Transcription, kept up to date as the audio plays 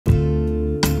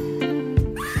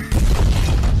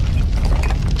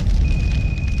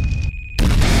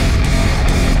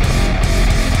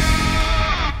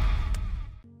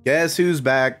Guess who's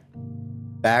back?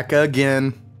 Back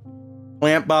again.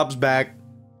 Plantbob's back.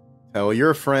 Tell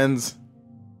your friends.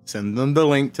 Send them the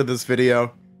link to this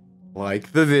video.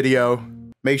 Like the video.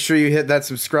 Make sure you hit that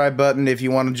subscribe button if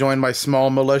you want to join my small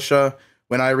militia.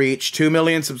 When I reach 2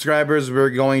 million subscribers,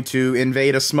 we're going to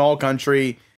invade a small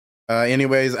country.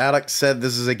 Anyways, Alex said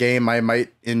this is a game I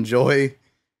might enjoy.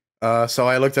 So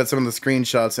I looked at some of the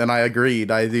screenshots and I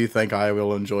agreed. I do think I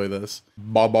will enjoy this.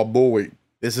 Baba boy.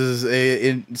 This is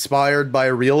inspired by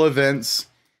real events.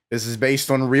 This is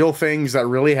based on real things that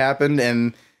really happened,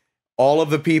 and all of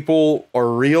the people are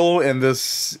real, and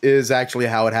this is actually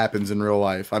how it happens in real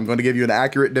life. I'm going to give you an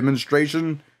accurate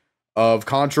demonstration of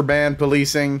contraband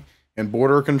policing and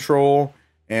border control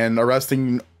and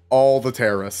arresting all the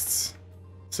terrorists.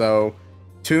 So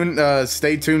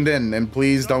stay tuned in, and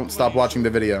please don't stop watching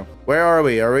the video. Where are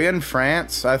we? Are we in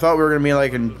France? I thought we were gonna be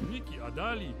like in...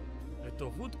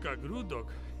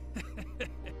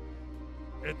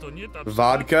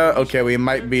 Vodka? Okay, we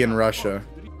might be in Russia.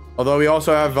 Although we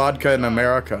also have vodka in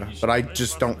America, but I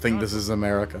just don't think this is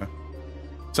America.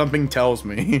 Something tells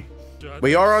me.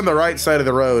 We are on the right side of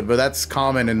the road, but that's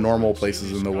common in normal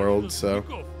places in the world, so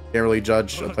can't really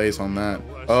judge a place on that.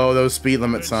 Oh, those speed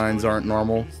limit signs aren't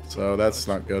normal, so that's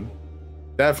not good.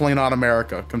 Definitely not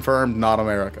America. Confirmed, not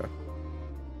America.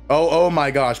 Oh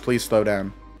my gosh, please slow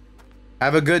down.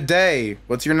 Have a good day.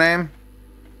 What's your name?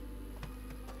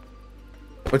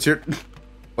 What's your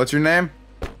name?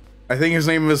 I think his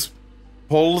name is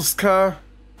Polska.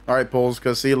 Alright,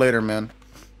 Polska, see you later, man.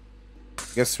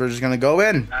 Guess we're just gonna go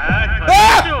in.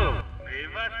 Ah!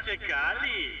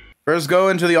 First, go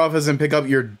into the office and pick up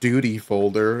your duty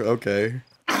folder. Okay.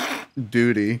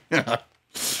 Duty.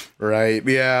 Right.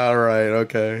 Yeah, right.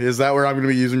 Okay. Is that where I'm going to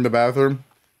be using the bathroom?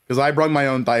 Because I brought my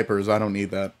own diapers. I don't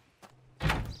need that.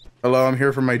 Hello, I'm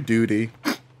here for my duty.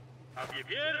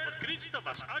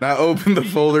 Now open the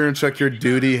folder and check your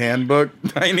duty handbook.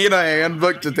 I need a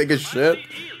handbook to take a shit.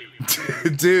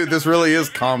 Dude, this really is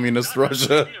communist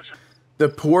Russia. The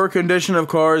poor condition of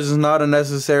cars is not a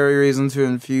necessary reason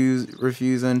to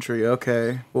refuse entry.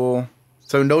 Okay, well,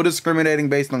 so no discriminating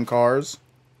based on cars.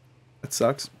 That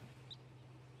sucks.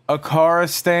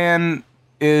 Afghanistan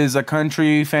is a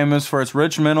country famous for its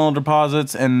rich mineral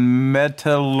deposits and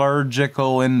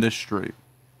metallurgical industry.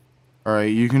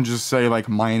 Alright, you can just say like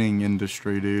mining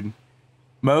industry, dude.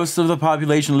 Most of the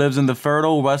population lives in the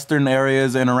fertile western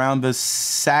areas and around the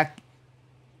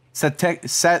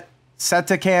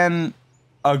Satakan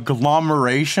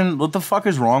agglomeration. What the fuck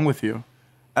is wrong with you?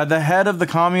 At the head of the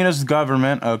communist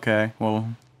government. Okay,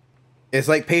 well, it's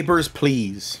like Papers,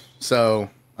 Please.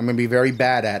 So I'm gonna be very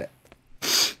bad at it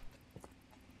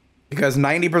because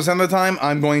 90% of the time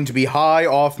I'm going to be high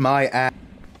off my ass.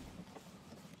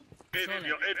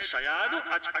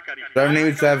 Driver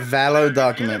needs to have valid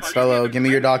documents. Hello, give me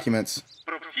your documents.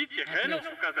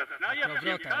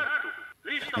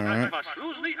 Alright.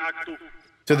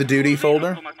 To the duty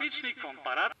folder.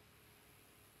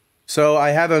 So I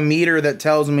have a meter that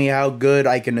tells me how good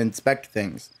I can inspect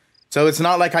things. So it's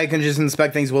not like I can just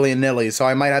inspect things willy-nilly, so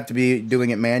I might have to be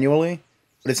doing it manually.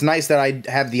 But it's nice that I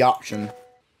have the option.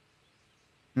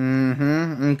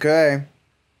 Okay.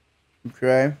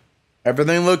 Okay.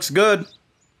 Everything looks good.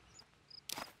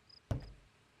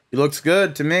 It looks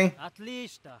good to me.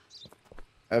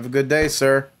 Have a good day,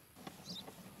 sir.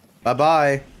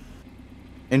 Bye-bye.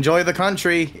 Enjoy the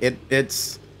country.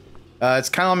 It's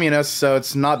communist, so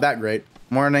it's not that great.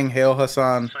 Morning, Hail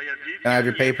Hassan. Can I have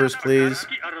your papers, please?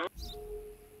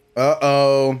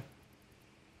 Uh-oh.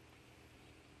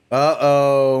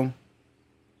 Uh-oh.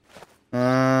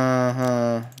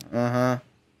 Uh-huh. Uh-huh.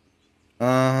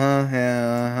 Uh-huh.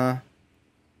 Yeah,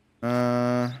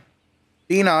 uh-huh.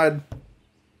 D-nod.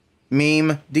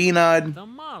 Meme. D-nod.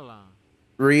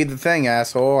 Read the thing,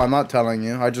 asshole. I'm not telling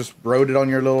you. I just wrote it on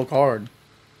your little card.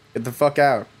 Get the fuck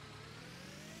out.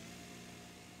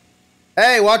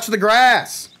 Hey, watch the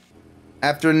grass!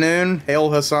 Afternoon,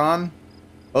 Hail Hassan.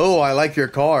 Oh, I like your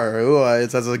car. Oh,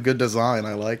 it has a good design.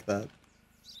 I like that.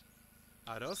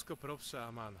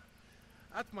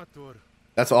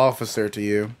 That's officer to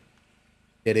you.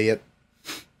 Idiot.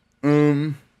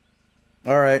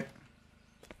 Alright.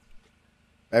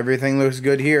 Everything looks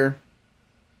good here.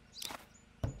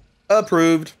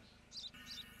 Approved.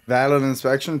 Valid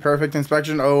inspection. Perfect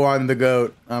inspection. Oh, I'm the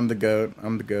goat. I'm the goat.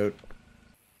 I'm the goat.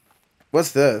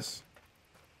 What's this?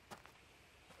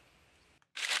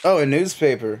 Oh, a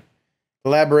newspaper.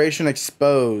 Collaboration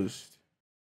exposed.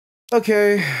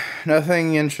 Okay,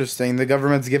 nothing interesting. The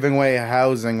government's giving away a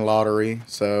housing lottery.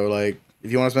 So, like,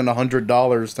 if you want to spend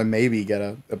 $100 to maybe get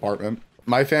an apartment.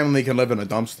 My family can live in a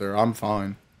dumpster. I'm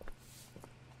fine.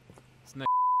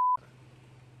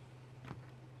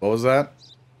 What was that?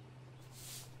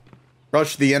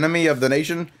 Crush the enemy of the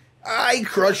nation? I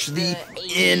crush the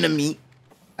enemy.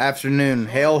 Afternoon.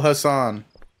 Hail Hassan.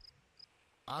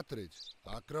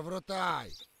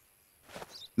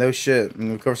 No shit.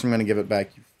 Of course I'm gonna give it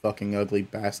back, you fucking ugly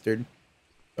bastard.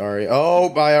 Sorry.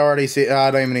 Oh, I already see.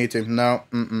 I don't even need to. No.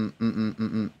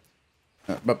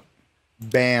 But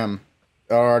bam.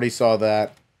 I already saw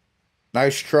that.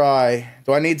 Nice try.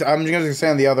 Do I need to? I'm just gonna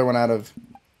send the other one out of.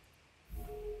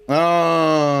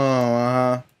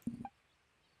 Oh,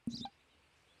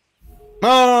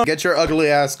 Oh, get your ugly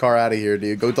ass car out of here,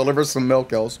 dude. Go deliver some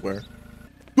milk elsewhere.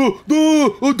 Don't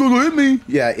hit me.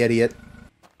 Yeah, idiot.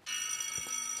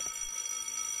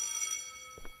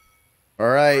 All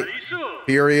right.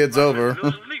 Period's over.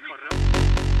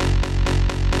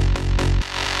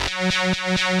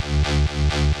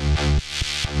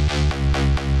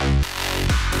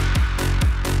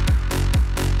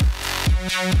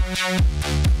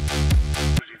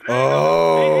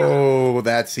 Oh,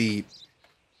 that's heat.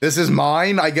 This is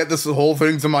mine? I get this whole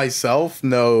thing to myself?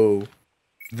 No.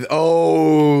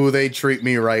 Oh, they treat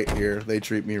me right here. They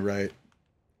treat me right.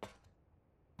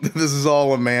 This is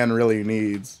all a man really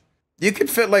needs. You could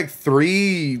fit like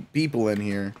 3 people in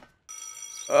here.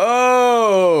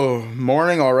 Oh,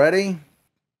 morning already?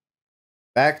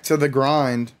 Back to the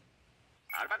grind.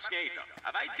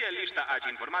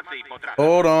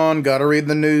 Hold on, gotta read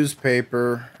the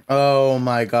newspaper. Oh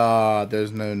my god,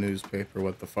 there's no newspaper.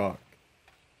 What the fuck?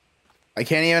 I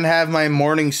can't even have my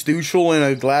morning stooshel and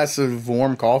a glass of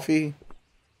warm coffee?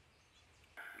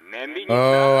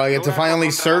 Oh, I get to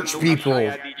finally search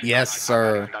people. Yes,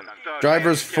 sir.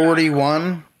 Driver's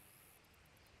 41.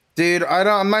 Dude,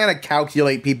 I'm not gonna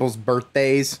calculate people's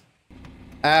birthdays.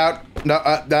 Out. No,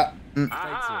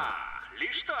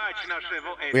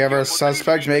 We have our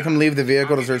suspect. Make him leave the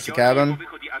vehicle to search the cabin.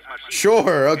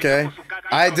 Sure, okay.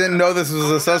 I didn't know this was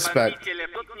a suspect.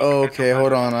 Okay,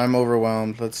 hold on. I'm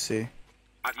overwhelmed. Let's see.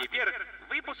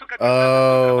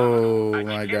 Oh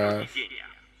my gosh.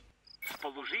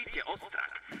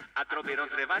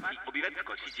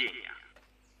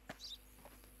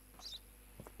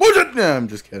 No, I'm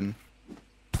just kidding.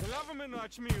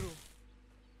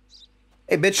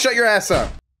 Hey, bitch, shut your ass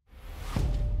up.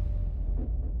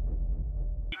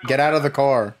 Get out of the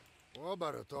car.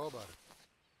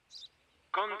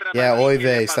 Yeah, oy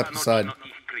vey, step aside.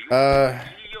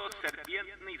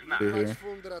 Here.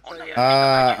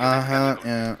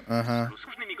 Yeah,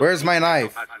 Where's my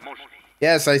knife?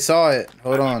 Yes, I saw it.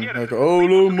 Hold on. Okay.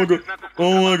 Oh my god.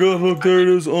 Oh my god, look, there it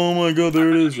is. Oh my god, there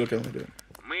it is. Okay, let me do it.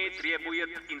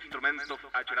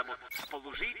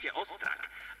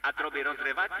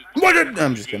 What?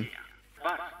 I'm just kidding.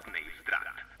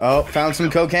 Oh, found some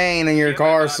cocaine in your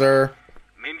car, sir.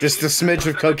 Just a smidge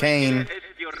of cocaine.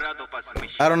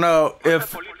 I don't know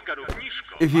if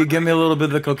you give me a little bit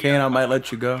of the cocaine, I might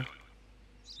let you go.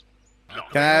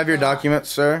 Can I have your documents,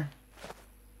 sir?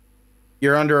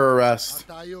 You're under arrest.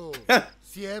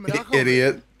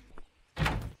 Idiot.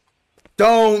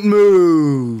 Don't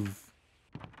move.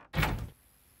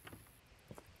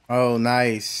 Oh,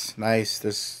 nice. Nice.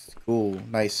 This is cool.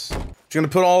 Nice. Just gonna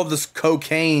put all of this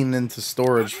cocaine into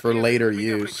storage for later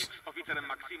use.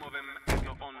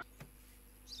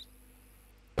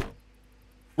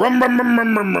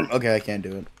 Okay, I can't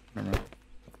do it. Never mind.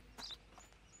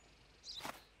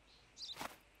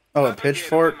 Oh, a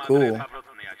pitchfork? Cool.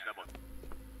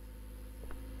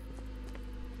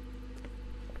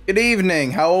 Good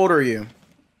evening. How old are you?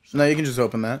 No, you can just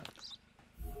open that.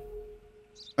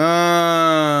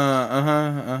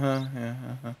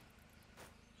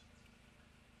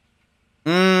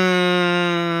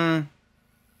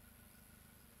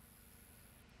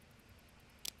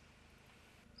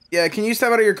 Yeah, can you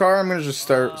step out of your car? I'm gonna just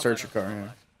search your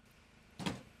car.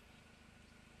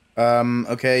 Yeah.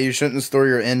 Okay, you shouldn't store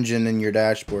your engine in your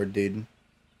dashboard, dude.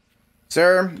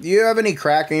 Sir, do you have any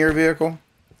crack in your vehicle?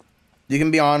 You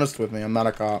can be honest with me, I'm not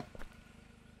a cop.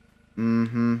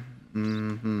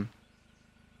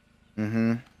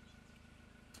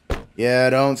 Yeah, I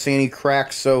don't see any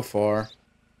cracks so far.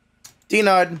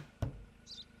 D-Nod.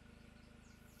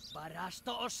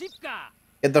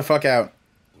 Get the fuck out.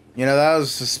 You know, that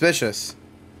was suspicious.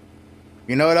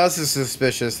 You know what else is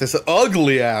suspicious? This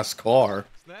ugly ass car.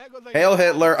 Hail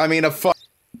Hitler, I mean a fuck.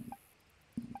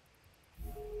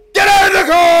 Get out of the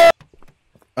car!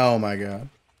 Oh my god.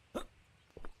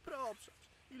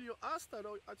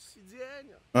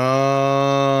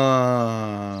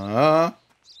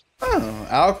 Oh,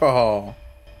 alcohol.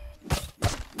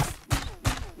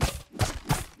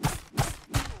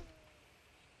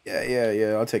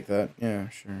 Yeah, I'll take that. Yeah,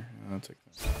 sure. I'll take that.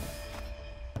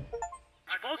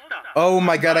 Oh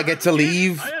my god, I get to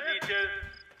leave?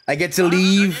 I get to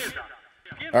leave?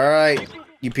 Alright,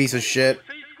 you piece of shit.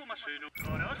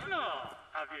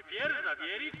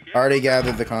 Already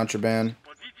gathered the contraband.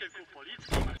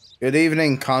 Good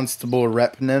evening, Constable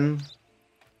Repnin.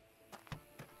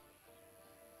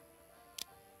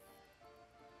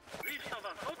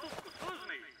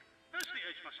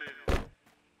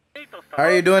 How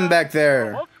are you doing back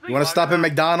there? You want to stop at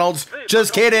McDonald's?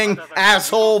 Just kidding,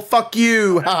 asshole. Fuck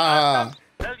you. Ha.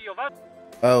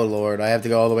 Oh lord, I have to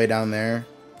go all the way down there.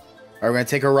 Alright, we're gonna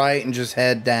take a right and just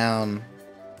head down.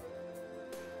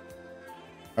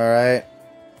 Alright.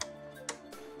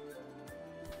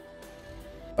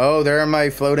 Oh, there are my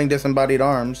floating disembodied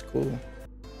arms. Cool.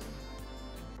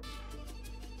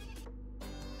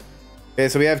 Okay,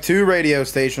 so we have 2 radio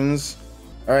stations.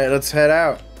 Alright, let's head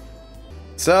out.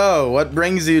 So, what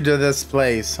brings you to this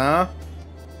place, huh?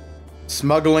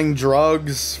 Smuggling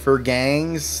drugs for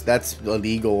gangs? That's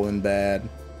illegal and bad.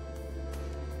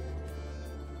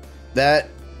 That,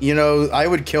 you know, I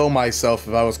would kill myself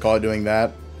if I was caught doing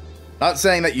that. Not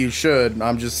saying that you should,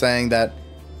 I'm just saying that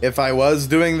if I was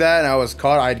doing that and I was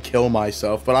caught, I'd kill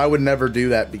myself. But I would never do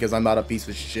that because I'm not a piece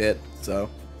of shit, so.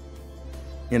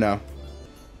 You know.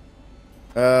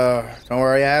 Don't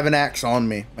worry, I have an axe on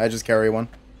me. I just carry one.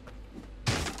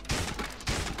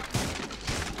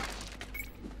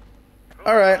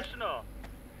 Alright.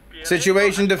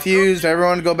 Situation diffused.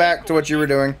 Everyone go back to what you were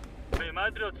doing.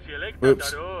 Oops.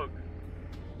 See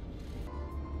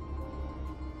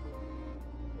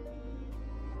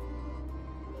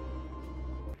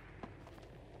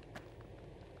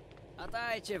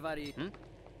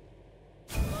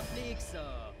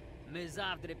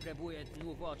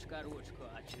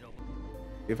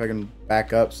if I can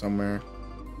back up somewhere.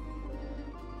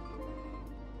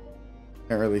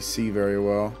 Can't really see very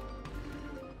well.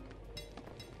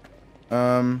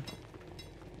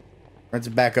 Let's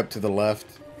back up to the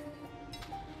left.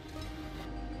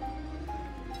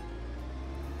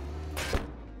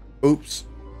 Oops.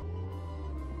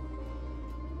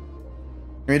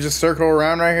 Can we just circle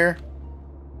around right here?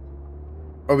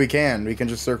 Oh, we can. We can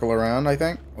just circle around, I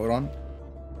think. Hold on.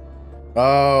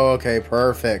 Oh, okay.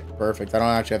 Perfect. Perfect. I don't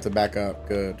actually have to back up.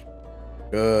 Good.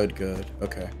 Good, good.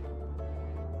 Okay.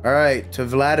 All right. To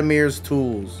Vladimir's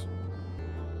tools.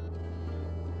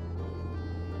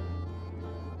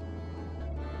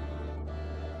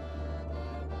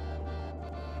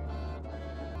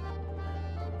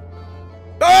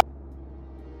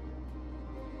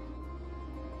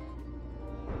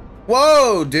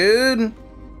 Whoa, dude.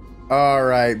 All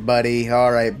right, buddy.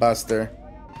 All right, Buster.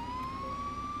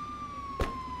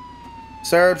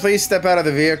 Sir, please step out of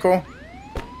the vehicle.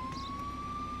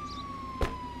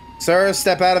 Sir,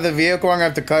 step out of the vehicle. I'm gonna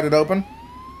have to cut it open.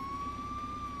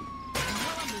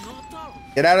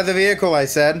 Get out of the vehicle, I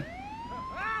said.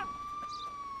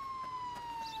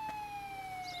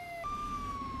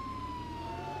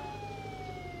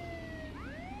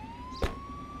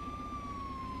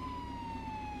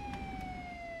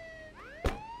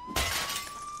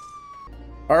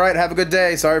 Alright, have a good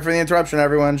day. Sorry for the interruption,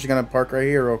 everyone. She's gonna park right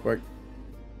here real quick.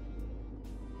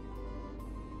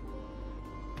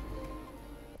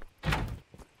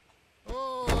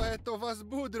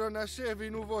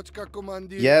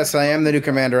 Yes, I am the new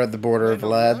commander at the border,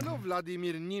 Vlad.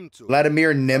 Vladimir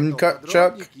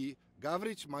Nimchuk?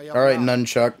 Alright,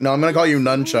 Nunchuck. No, I'm gonna call you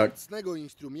Nunchuck.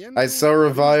 I sell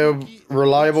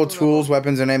reliable tools,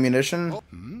 weapons, and ammunition.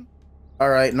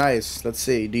 Alright, nice. Let's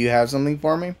see. Do you have something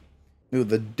for me? Ooh,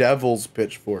 the Devil's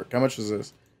Pitchfork. How much is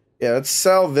this? Yeah, let's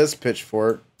sell this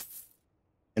pitchfork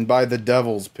and buy the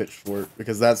Devil's Pitchfork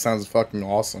because that sounds fucking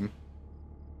awesome.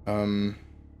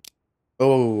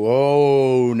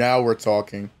 Oh, now we're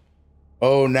talking.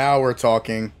 Oh, now we're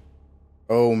talking.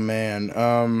 Oh,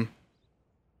 man.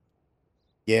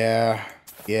 Yeah,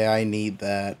 I need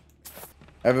that.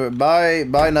 Bye,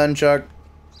 Nunchuck.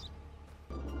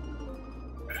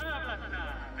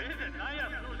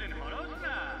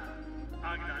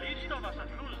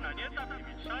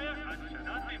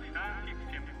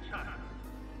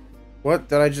 What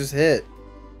did I just hit?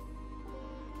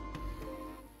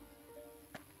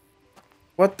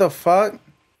 What the fuck?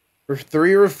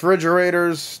 3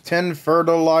 refrigerators, 10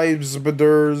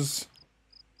 fertilizers.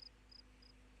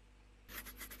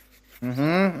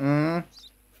 3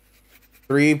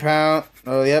 pound.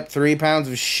 Oh, yep, 3 pounds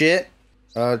of shit.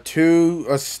 A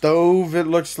stove, it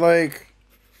looks like.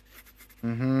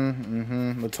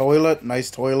 The toilet, nice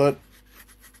toilet.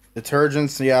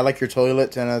 Detergents, yeah, I like your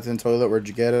toilet. 10 out of 10 toilet. Where'd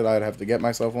you get it? I'd have to get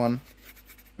myself one.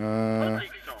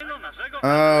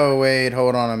 Oh, wait,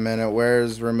 hold on a minute. We're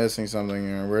missing something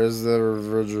here. Where's the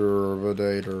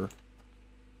refrigerator?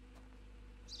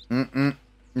 You're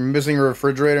missing a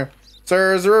refrigerator.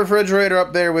 Sir, is there a refrigerator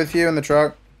up there with you in the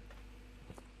truck?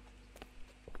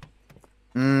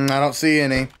 I don't see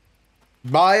any.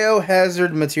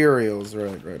 Biohazard materials.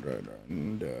 Right.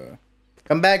 And,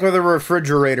 come back with a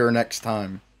refrigerator next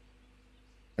time.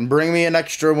 And bring me an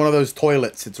extra one of those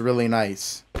toilets. It's really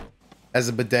nice. As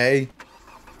a bidet.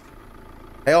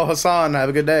 Hail Hassan, have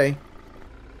a good day.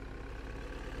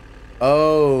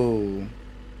 Oh.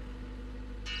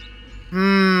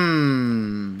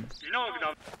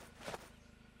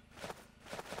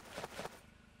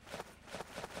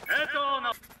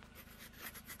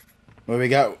 Well, we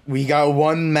got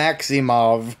one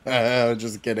Maximov.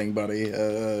 Just kidding, buddy.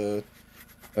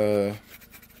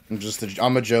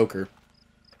 I'm a joker.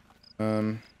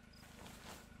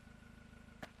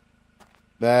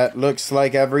 That looks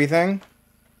like everything.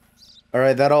 All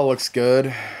right, that all looks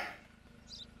good.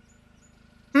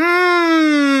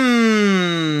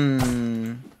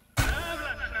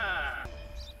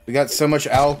 We got so much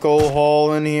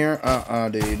alcohol in here.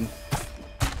 Dude.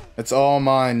 It's all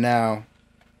mine now.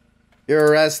 You're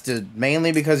arrested,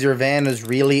 mainly because your van is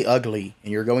really ugly,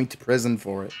 and you're going to prison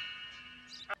for it.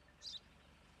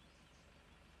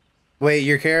 Wait,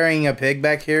 you're carrying a pig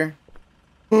back here?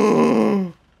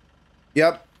 Yep.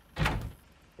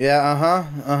 Yeah,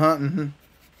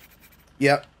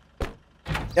 Yep.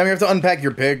 Yeah, we have to unpack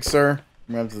your pig, sir.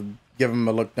 We have to give him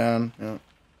a look down.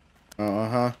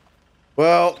 Yeah.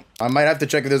 Well, I might have to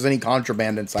check if there's any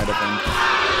contraband inside of him.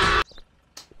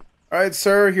 Alright,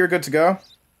 sir, you're good to go.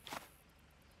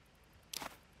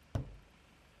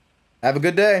 Have a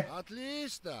good day.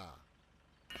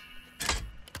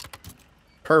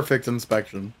 Perfect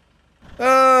inspection.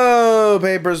 Oh,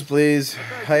 papers, please.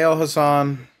 Hail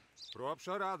Hassan.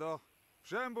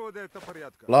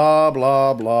 Blah,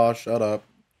 blah, blah. Shut up.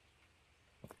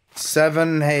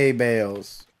 7 hay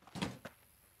bales.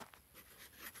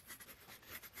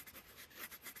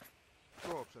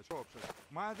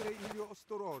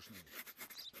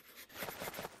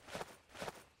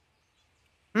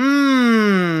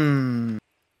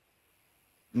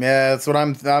 Yeah, that's what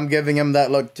I'm giving him that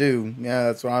look too. Yeah,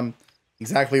 that's what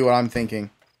exactly what I'm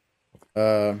thinking.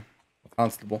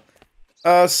 Constable.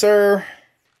 Sir,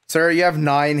 you have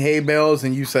 9 hay bales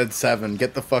and you said 7.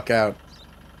 Get the fuck out.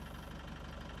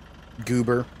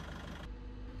 Goober.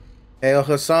 Hail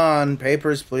Hassan,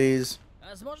 papers please.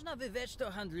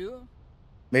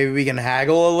 Maybe we can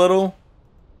haggle a little?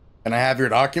 Can I have your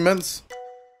documents?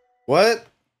 What?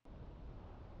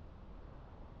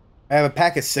 I have a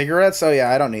pack of cigarettes? Oh yeah,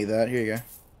 I don't need that. Here you go.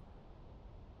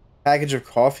 Package of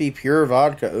coffee, pure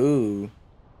vodka. Ooh.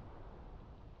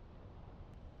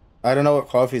 I don't know what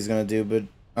coffee's gonna do, but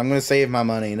I'm gonna save my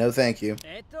money. No thank you.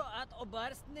 That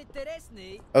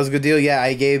was a good deal. Yeah,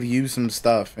 I gave you some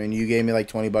stuff, and you gave me like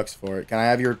 20 bucks for it. Can I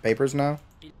have your papers now?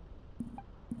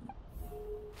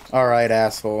 Alright,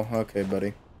 asshole. Okay,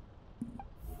 buddy.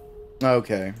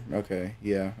 Okay.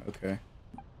 Yeah, okay.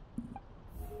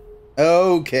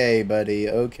 Okay, buddy.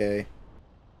 Okay.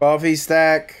 Coffee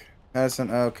stack. That's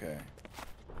an okay.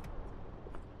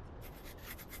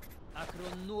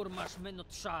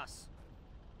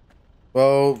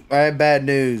 Well, I have bad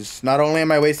news. Not only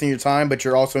am I wasting your time, but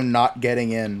you're also not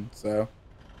getting in, so.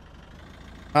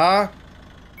 Huh?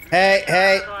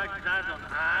 Hey.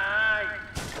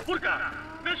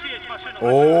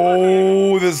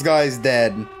 Oh, this guy's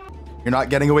dead. You're not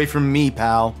getting away from me,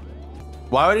 pal.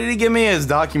 Why did he give me his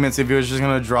documents if he was just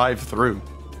gonna drive through?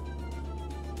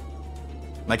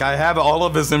 Like, I have all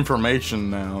of his information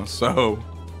now, so.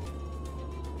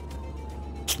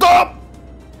 Stop!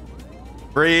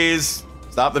 Freeze.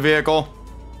 Stop the vehicle.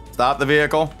 Stop the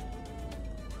vehicle.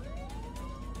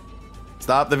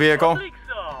 Stop the vehicle.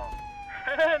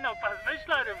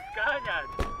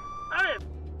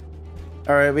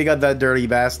 Alright, we got that dirty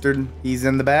bastard. He's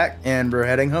in the back, and we're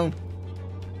heading home.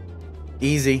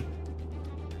 Easy.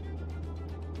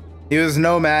 He was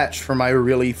no match for my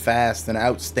really fast and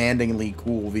outstandingly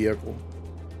cool vehicle.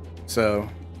 So.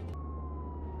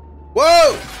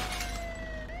 Whoa!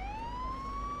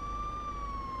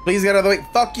 Please get out of the way.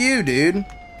 Fuck you, dude.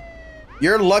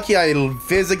 You're lucky I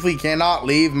physically cannot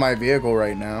leave my vehicle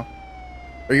right now.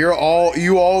 Or you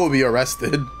all will be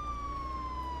arrested.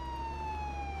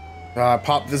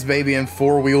 Pop this baby in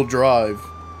 4-wheel drive.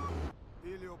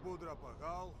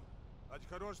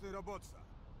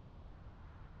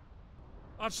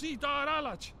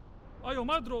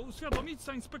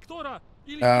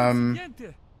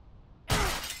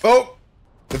 Oh!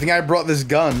 Good thing I brought this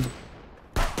gun.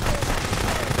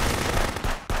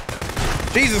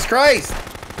 Jesus Christ!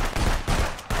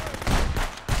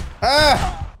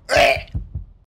 Ah!